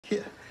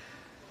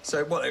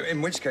So, well,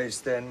 in which case,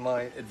 then,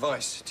 my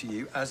advice to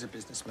you as a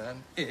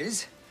businessman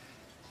is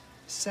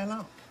sell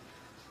up.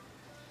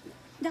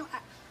 No,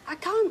 I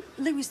can't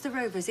lose the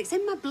Rovers. It's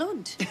in my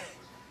blood.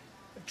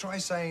 Try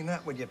saying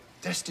that when you're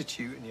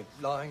destitute and you're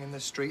lying in the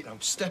street and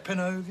I'm stepping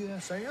over you,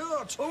 saying, oh,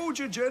 I told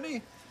you,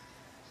 Jenny.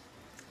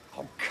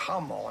 Oh,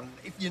 come on.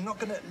 If you're not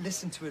going to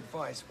listen to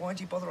advice, why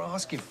do you bother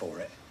asking for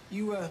it?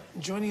 You,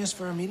 joining us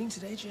for our meeting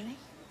today, Jenny?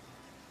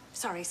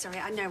 Sorry.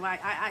 I know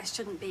I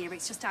shouldn't be here.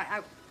 It's just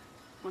I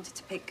wanted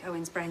to pick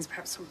Owen's brains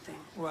about something.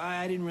 Well,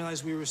 I didn't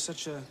realize we were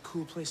such a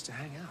cool place to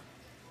hang out.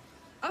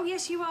 Oh,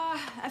 yes, you are.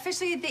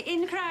 Officially the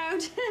in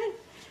crowd.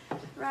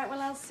 Right, well,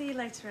 I'll see you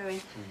later,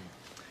 Owen.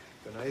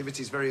 The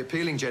naivety's very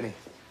appealing, Jenny.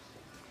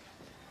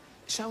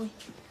 Shall we?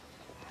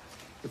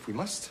 If we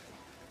must.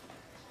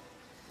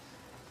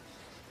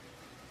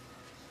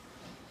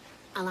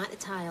 I like the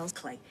tiles,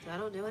 Clay. I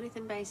don't do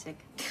anything basic.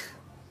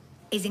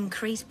 Is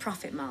increased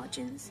profit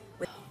margins.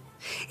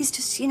 It's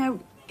just, you know,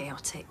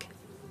 chaotic.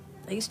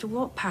 I used to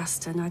walk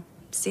past and I'd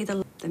see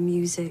the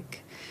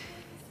music,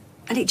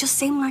 and it just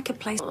seemed like a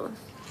place... Oh,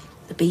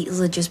 the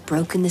Beatles had just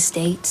broken the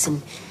States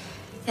and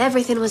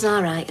everything was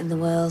all right in the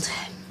world.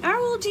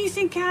 How old do you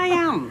think I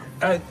am?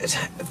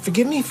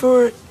 Forgive me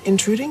for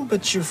intruding,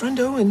 but your friend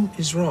Owen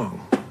is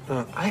wrong.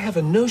 I have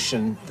a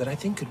notion that I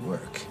think could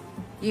work.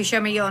 You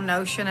show me your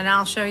notion and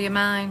I'll show you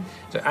mine.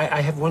 So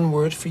I have one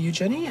word for you,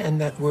 Jenny,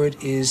 and that word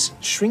is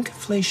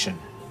shrinkflation.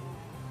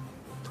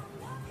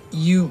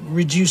 You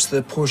reduce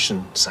the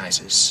portion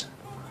sizes.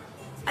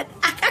 I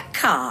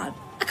can't.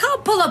 I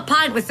can't pull a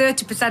pint with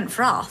 30%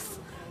 froth.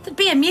 There'd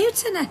be a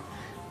mutiny.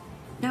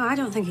 No, I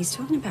don't think he's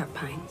talking about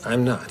pints.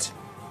 I'm not.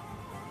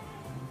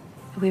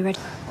 Are we ready?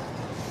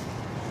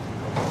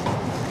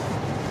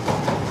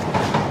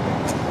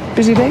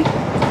 Busy day?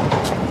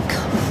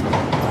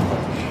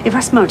 If I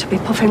smoked, I'd be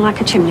puffing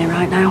like a chimney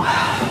right now.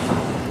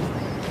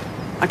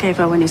 I gave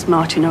Owen his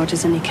marching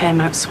orders and he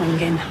came out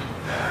swinging.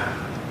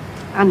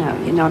 I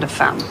know, you're not a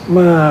fan.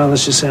 Well,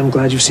 let's just say I'm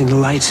glad you've seen the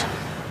light.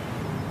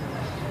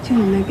 Do you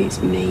know, maybe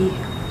it's me.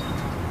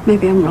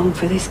 Maybe I'm wrong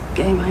for this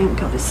game. I ain't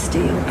got the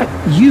steel.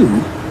 You?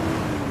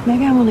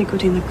 Maybe I'm only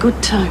good in the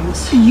good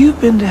times. You've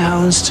been to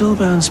hell and still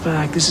bounced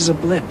back. This is a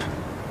blip.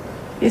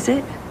 Is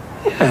it?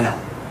 Yeah.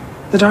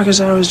 The darkest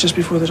hour is just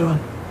before the dawn.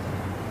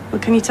 Well,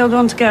 can you tell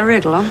Dawn to get a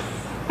riddle on?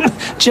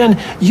 Jen,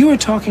 you are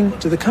talking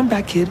to the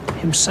comeback kid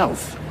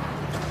himself.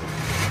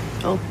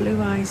 Old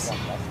blue eyes.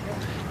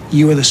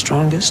 You are the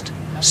strongest,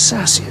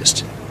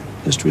 sassiest,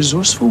 most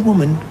resourceful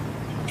woman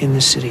in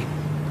the city.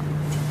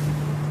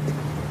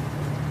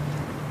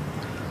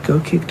 Go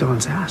kick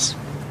Dawn's ass.